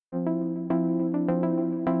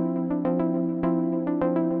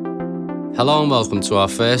Hello and welcome to our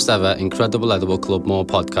first ever Incredible Edible Club More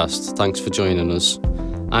podcast. Thanks for joining us.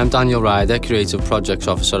 I'm Daniel Ryder, Creative Projects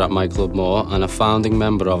Officer at My Club More and a founding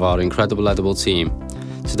member of our Incredible Edible team.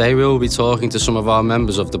 Today we will be talking to some of our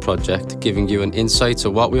members of the project, giving you an insight to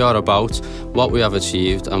what we are about, what we have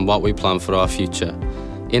achieved and what we plan for our future.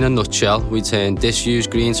 In a nutshell, we turn disused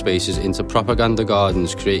green spaces into propaganda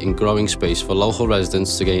gardens, creating growing space for local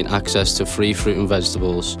residents to gain access to free fruit and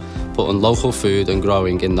vegetables, putting local food and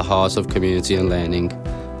growing in the heart of community and learning.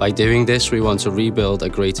 By doing this, we want to rebuild a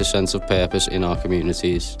greater sense of purpose in our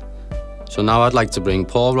communities. So now I'd like to bring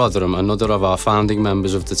Paul Rotherham, another of our founding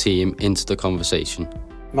members of the team, into the conversation.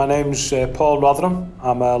 My name's Paul Rotherham.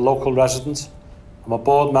 I'm a local resident. I'm a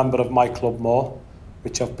board member of My Club More,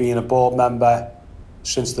 which I've been a board member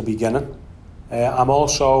since the beginning. I'm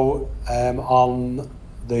also on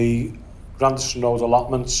the Grandison Road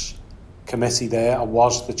Allotments Committee there. I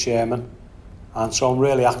was the chairman, and so I'm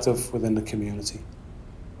really active within the community.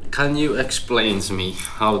 Can you explain to me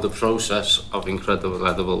how the process of Incredible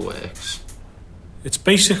Edible works? It's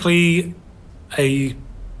basically a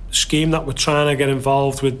scheme that we're trying to get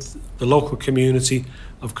involved with the local community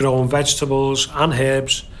of growing vegetables and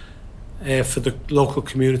herbs for the local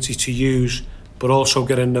community to use, but also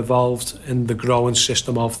getting involved in the growing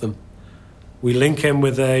system of them. We link in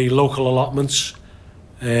with a local allotments,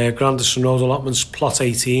 Grandison Road Allotments Plot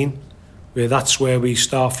 18, where that's where we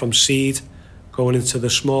start from seed, going into the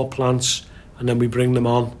small plants, and then we bring them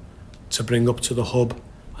on to bring up to the hub,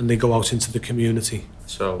 and they go out into the community.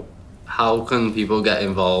 So how can people get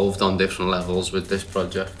involved on different levels with this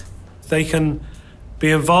project? They can be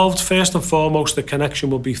involved, first and foremost, the connection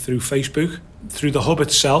will be through Facebook, through the hub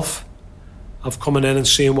itself, of coming in and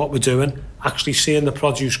seeing what we're doing, actually seeing the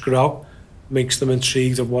produce grow, makes them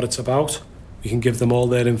intrigued of what it's about. We can give them all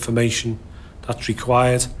their information that's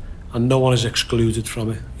required, and no one is excluded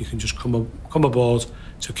from it. You can just come aboard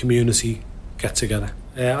to community get together.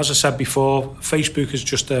 As I said before, Facebook is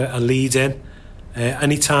just a lead in.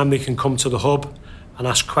 Anytime they can come to the hub and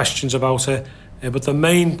ask questions about it. But the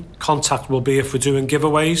main contact will be if we're doing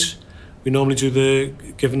giveaways. We normally do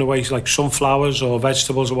the giving away like sunflowers or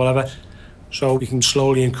vegetables or whatever. So we can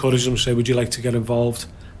slowly encourage them, say, would you like to get involved?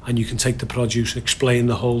 And you can take the produce, explain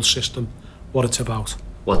the whole system, what it's about.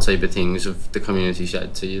 What type of things have the community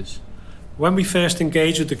said to you? When we first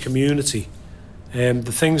engaged with the community,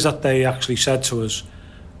 the things that they actually said to us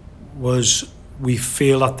was, we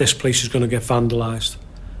feel that this place is going to get vandalised.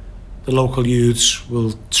 The local youths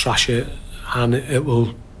will trash it and it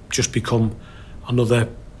will just become another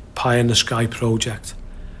pie in the sky project.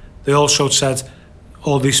 They also said,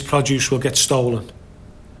 all this produce will get stolen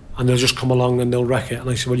and they'll just come along and they'll wreck it. And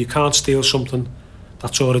I said, well, you can't steal something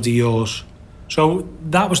that's already yours. So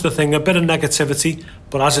that was the thing, a bit of negativity,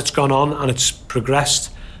 but as it's gone on and it's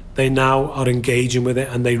progressed, they now are engaging with it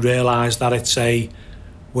and they realise that it's a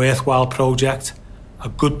worthwhile project, a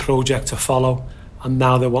good project to follow, and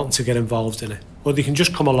now they're wanting to get involved in it. Or they can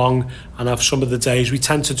just come along and have some of the days. We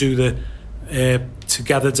tend to do the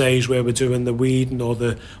together days where we're doing the weeding or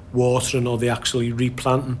the watering or the actually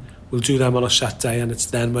replanting. We'll do them on a set day, and it's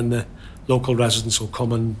then when the local residents will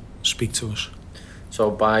come and speak to us.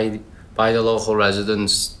 So by the local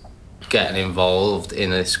residents getting involved in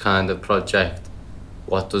this kind of project,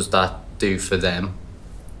 what does that do for them?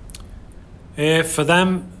 For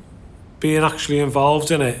them, being actually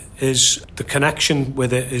involved in it is the connection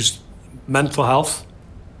with it is mental health,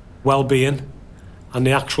 well-being, and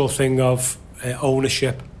the actual thing of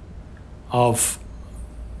ownership of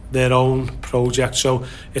their own project. So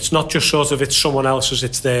it's not just sort of it's someone else's,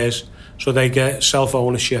 it's theirs. So they get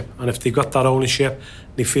self-ownership, and if they got that ownership,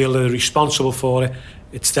 they feel they're responsible for it,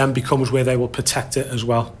 it then becomes where they will protect it as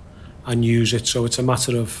well and use it. So it's a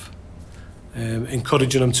matter of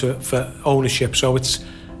encouraging them for ownership. So it's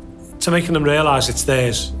to making them realise it's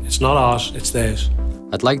theirs. It's not ours, it's theirs.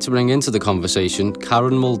 I'd like to bring into the conversation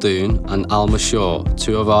Karen Muldoon and Alma Shaw,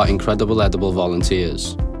 two of our Incredible Edible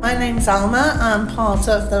volunteers. My name's Alma. I'm part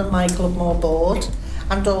of the My Club More board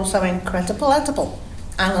and also Incredible Edible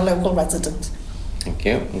and a local resident. Thank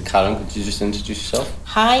you. And Karen, could you just introduce yourself?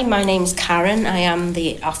 Hi, my name's Karen. I am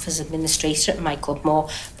the Office Administrator at My Club More,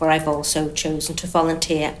 where I've also chosen to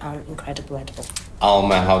volunteer on Incredible Edible.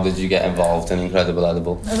 Alma, how did you get involved in Incredible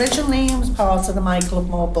Edible? Originally, I was part of the My Club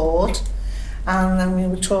More board, and then we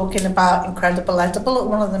were talking about Incredible Edible at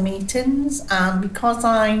one of the meetings, and because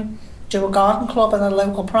I do a garden club in a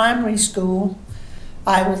local primary school,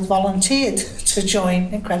 I was volunteered to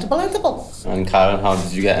join Incredible Edible. And Karen, how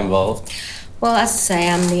did you get involved? Well, as I say,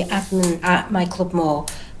 I'm the admin at My Club More,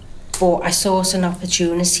 but I saw it an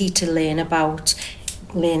opportunity to learn about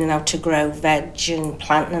learning how to grow veg and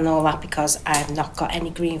planting and all that, because I've not got any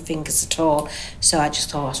green fingers at all. So I just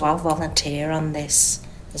thought, well, I'll volunteer on this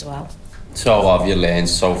as well. So what have you learned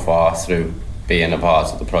so far through being a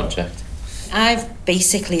part of the project? I've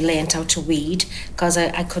basically learnt how to weed, because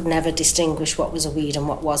I could never distinguish what was a weed and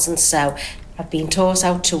what wasn't. So I've been taught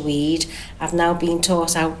how to weed. I've now been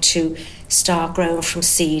taught how to start growing from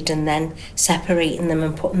seed and then separating them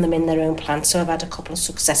and putting them in their own plants. So I've had a couple of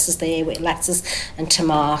successes there with lettuce and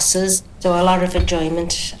tomatoes. So a lot of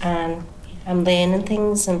enjoyment, and I'm learning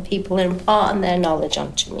things and people are imparting their knowledge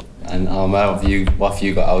onto me. And Alma, what have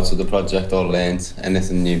you got out of the project or learned?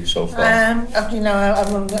 Anything new so far? I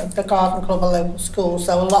run the garden club at local school,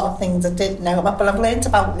 so a lot of things I didn't know about, but I've learned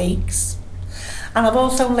about leeks. And I've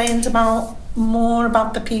also learned more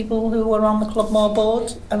about the people who are on the Clubmore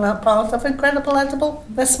board and are part of Incredible Edible.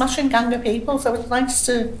 They're smashing gang of people, so it's nice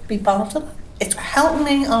to be part of it. It's helped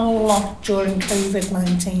me a lot during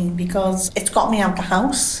COVID-19 because it's got me out the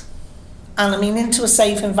house. And I mean into a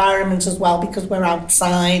safe environment as well, because we're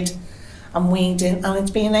outside and weeding, and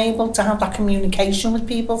it's being able to have that communication with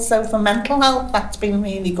people. So for mental health, that's been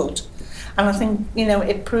really good. And I think,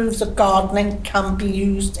 it proves that gardening can be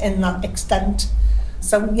used in that extent.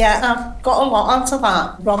 So yeah, I've got a lot out of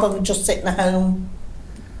that, rather than just sitting at home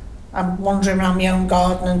and wandering around my own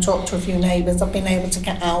garden and talk to a few neighbours. I've been able to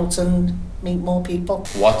get out and meet more people.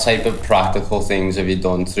 What type of practical things have you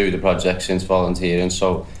done through the project since volunteering?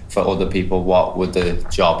 So for other people, what would the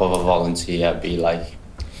job of a volunteer be like?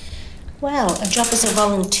 Well, a job as a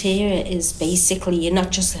volunteer is basically, you're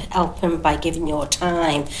not just helping by giving your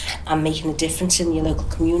time and making a difference in your local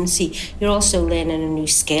community, you're also learning a new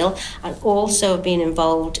skill, and also being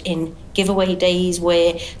involved in giveaway days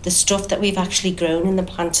where the stuff that we've actually grown in the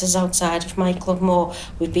planters outside of my Clubmore,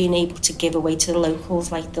 we've been able to give away to the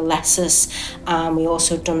locals, like the lettuce. We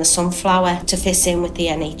also done the sunflower to fit in with the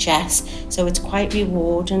NHS, so it's quite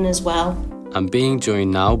rewarding as well. I'm being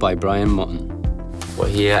joined now by Brian Mutton. We're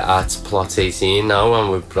here at Plot 18 now, and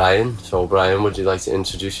with Brian. So Brian, would you like to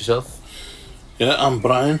introduce yourself? Yeah, I'm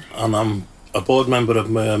Brian, and I'm a board member of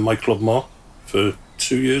my Clubmore for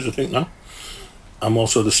 2 years, I think now. I'm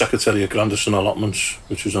also the secretary at Grandison Allotments,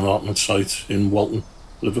 which is an allotment site in Walton,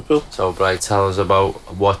 Liverpool. So Brian, tell us about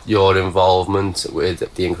what your involvement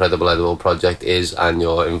with the Incredible Edible project is, and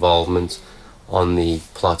your involvement on the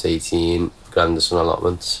Plot 18 Grandison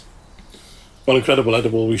Allotments. Well, Incredible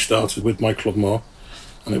Edible, we started with my Clubmore,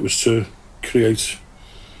 and it was to create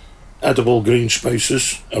edible green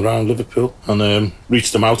spaces around Liverpool and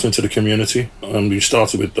reach them out into the community. And we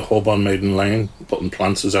started with the hub on Maiden Lane, putting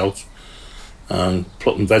planters out and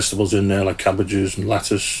putting vegetables in there like cabbages and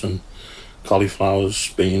lettuce and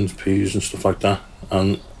cauliflowers, beans, peas and stuff like that,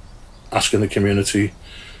 and asking the community,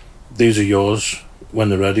 these are yours, when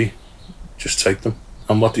they're ready, just take them.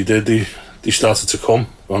 And what they did, they started to come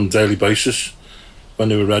on a daily basis. When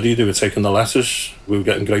they were ready, they were taking the lettuce. We were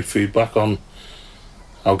getting great feedback on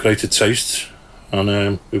how great it tastes,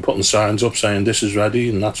 and we were putting signs up saying this is ready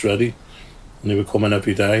and that's ready, and they were coming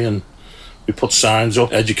every day, and we put signs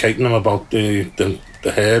up educating them about the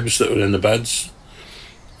herbs that were in the beds,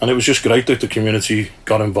 and it was just great that the community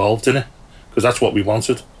got involved in it, because that's what we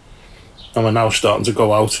wanted. And we're now starting to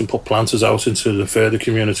go out and put planters out into the further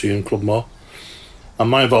community in Clubmore. And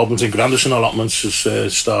my involvement in Grandison Allotments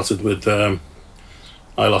has started with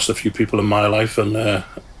I lost a few people in my life, and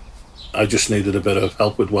I just needed a bit of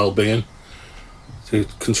help with well-being to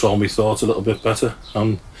control my thoughts a little bit better.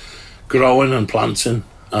 And growing and planting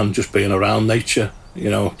and just being around nature,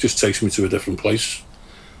 just takes me to a different place,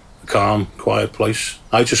 a calm, quiet place.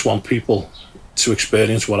 I just want people to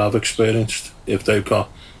experience what I've experienced. If they've got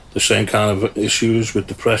the same kind of issues with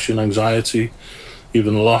depression, anxiety,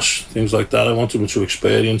 even loss, things like that, I want them to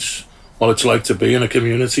experience what it's like to be in a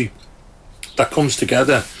community that comes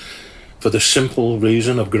together for the simple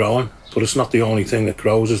reason of growing. But it's not the only thing that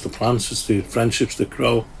grows is the plants, it's the friendships that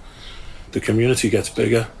grow. The community gets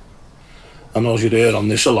bigger. And those you're there on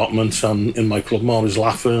this allotment and in my Clubmore is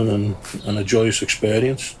laughing and a joyous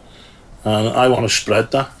experience. And I want to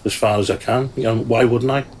spread that as far as I can. Why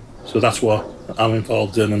wouldn't I? So that's what I'm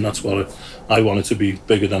involved in, and that's what I want it to be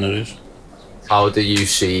bigger than it is. How do you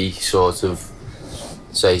see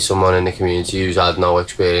say someone in the community who's had no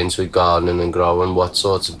experience with gardening and growing, what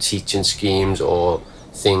sorts of teaching schemes or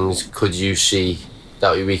things could you see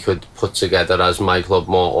that we could put together as My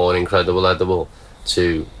Clubmore or Incredible Edible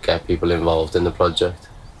to get people involved in the project?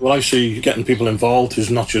 Well, I see getting people involved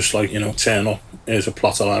is not just like, turn up, here's a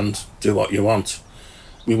plot of land, do what you want.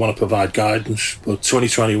 We want to provide guidance, but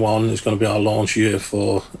 2021 is going to be our launch year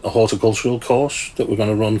for a horticultural course that we're going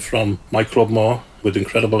to run from My Club More with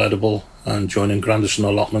Incredible Edible and joining Grandison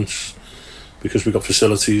Allotments, because we've got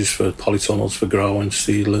facilities for polytunnels for growing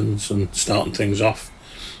seedlings and starting things off.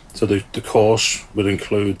 So the course would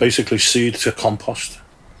include basically seed to compost,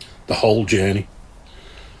 the whole journey.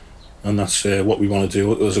 And that's what we want to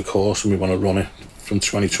do as a course, and we want to run it from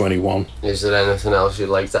 2021. Is there anything else you'd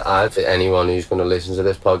like to add for anyone who's going to listen to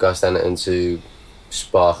this podcast, anything to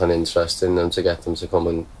spark an interest in them, to get them to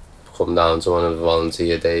come down to one of the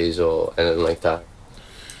volunteer days or anything like that?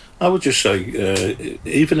 I would just say,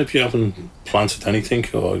 even if you haven't planted anything,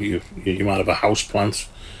 or you might have a house plant,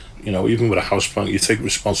 even with a house plant, you take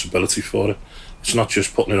responsibility for it. It's not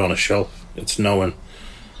just putting it on a shelf. It's knowing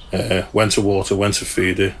when to water, when to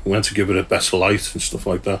feed it, when to give it a better light and stuff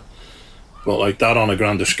like that. But like that on a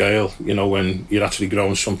grander scale, when you're actually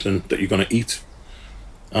growing something that you're going to eat.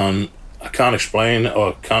 And I can't explain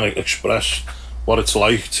or can't express what it's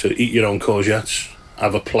like to eat your own courgettes,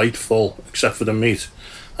 have a plate full, except for the meat,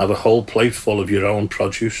 have a whole plate full of your own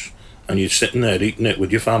produce, and you're sitting there eating it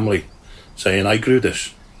with your family, saying, I grew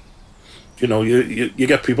this. You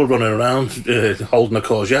get people running around holding a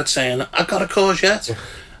courgette saying, I got a courgette.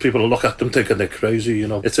 People will look at them thinking they're crazy.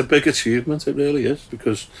 It's a big achievement, it really is,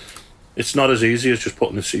 because it's not as easy as just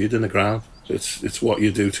putting a seed in the ground. It's what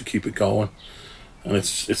you do to keep it going. And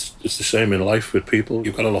it's the same in life with people.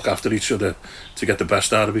 You've got to look after each other to get the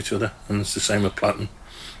best out of each other, and it's the same with planting.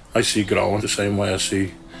 I see growing the same way I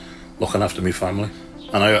see looking after my family.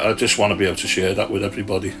 And I just want to be able to share that with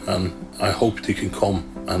everybody, and I hope they can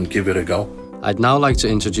come and give it a go. I'd now like to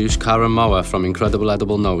introduce Karen Mower from Incredible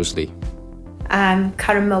Edible Knowsley. I'm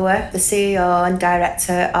Karen Mower, the CEO and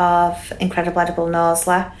Director of Incredible Edible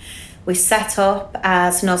Knowsley. We set up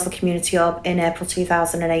as Knowsley Community Hub in April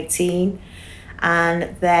 2018,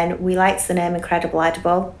 and then we liked the name Incredible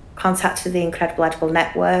Edible, contacted the Incredible Edible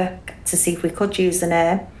Network to see if we could use the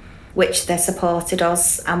name, which they supported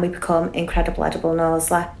us, and we become Incredible Edible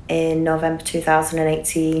Knowsley in November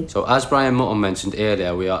 2018. So as Brian Mutton mentioned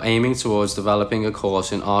earlier, we are aiming towards developing a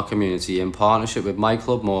course in our community in partnership with My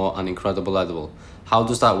Club More and Incredible Edible. How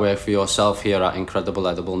does that work for yourself here at Incredible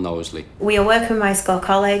Edible Knowsley? We are working with My School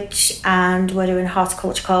College, and we're doing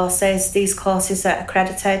horticulture courses. These courses are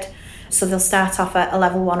accredited, so they'll start off at a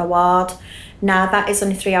level 1 award. Now that is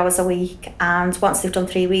only 3 hours a week, and once they've done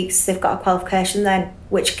 3 weeks, they've got a qualification then,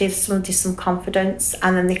 which gives somebody some confidence,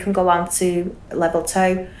 and then they can go on to level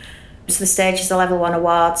 2. So the stages are level 1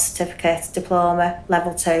 award, certificate, diploma,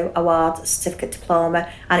 level 2 award, certificate, diploma,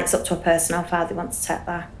 and it's up to a person how far they want to take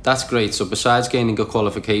that. That's great. So besides gaining a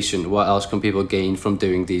qualification, what else can people gain from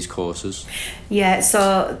doing these courses? Yeah,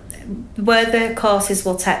 so where the courses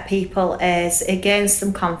will take people is it gains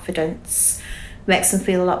them confidence, makes them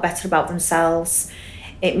feel a lot better about themselves.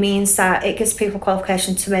 It means that it gives people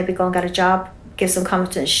qualification to maybe go and get a job, gives them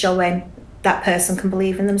confidence, showing that person can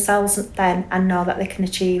believe in themselves then and know that they can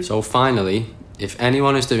achieve. So finally, if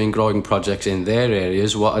anyone is doing growing projects in their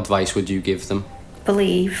areas, what advice would you give them?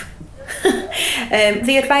 Believe.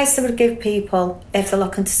 The advice I would give people if they're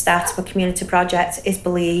looking to start up a community project is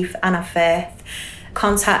believe and have faith.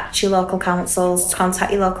 Contact your local councils,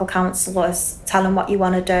 contact your local councillors, tell them what you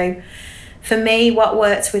want to do. For me, what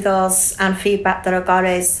worked with us and feedback that I got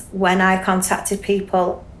is when I contacted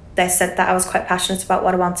people, they said that I was quite passionate about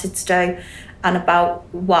what I wanted to do and about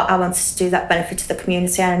what I wanted to do that benefited the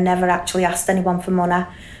community, and I never actually asked anyone for money.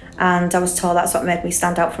 And I was told that's what made me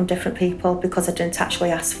stand out from different people, because I didn't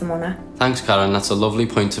actually ask for money. Thanks, Karen. That's a lovely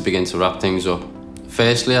point to begin to wrap things up.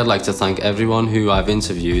 Firstly, I'd like to thank everyone who I've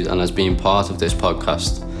interviewed and has been part of this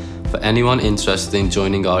podcast. For anyone interested in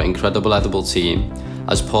joining our Incredible Edible team,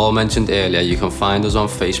 as Paul mentioned earlier, you can find us on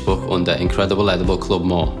Facebook under Incredible Edible Club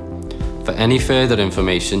More. For any further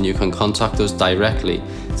information, you can contact us directly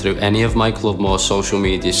through any of My Club More social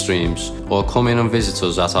media streams, or come in and visit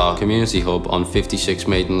us at our community hub on 56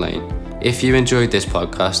 Maiden Lane. If you enjoyed this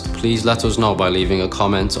podcast, please let us know by leaving a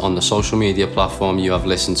comment on the social media platform you have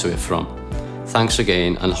listened to it from. Thanks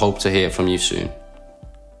again, and hope to hear from you soon.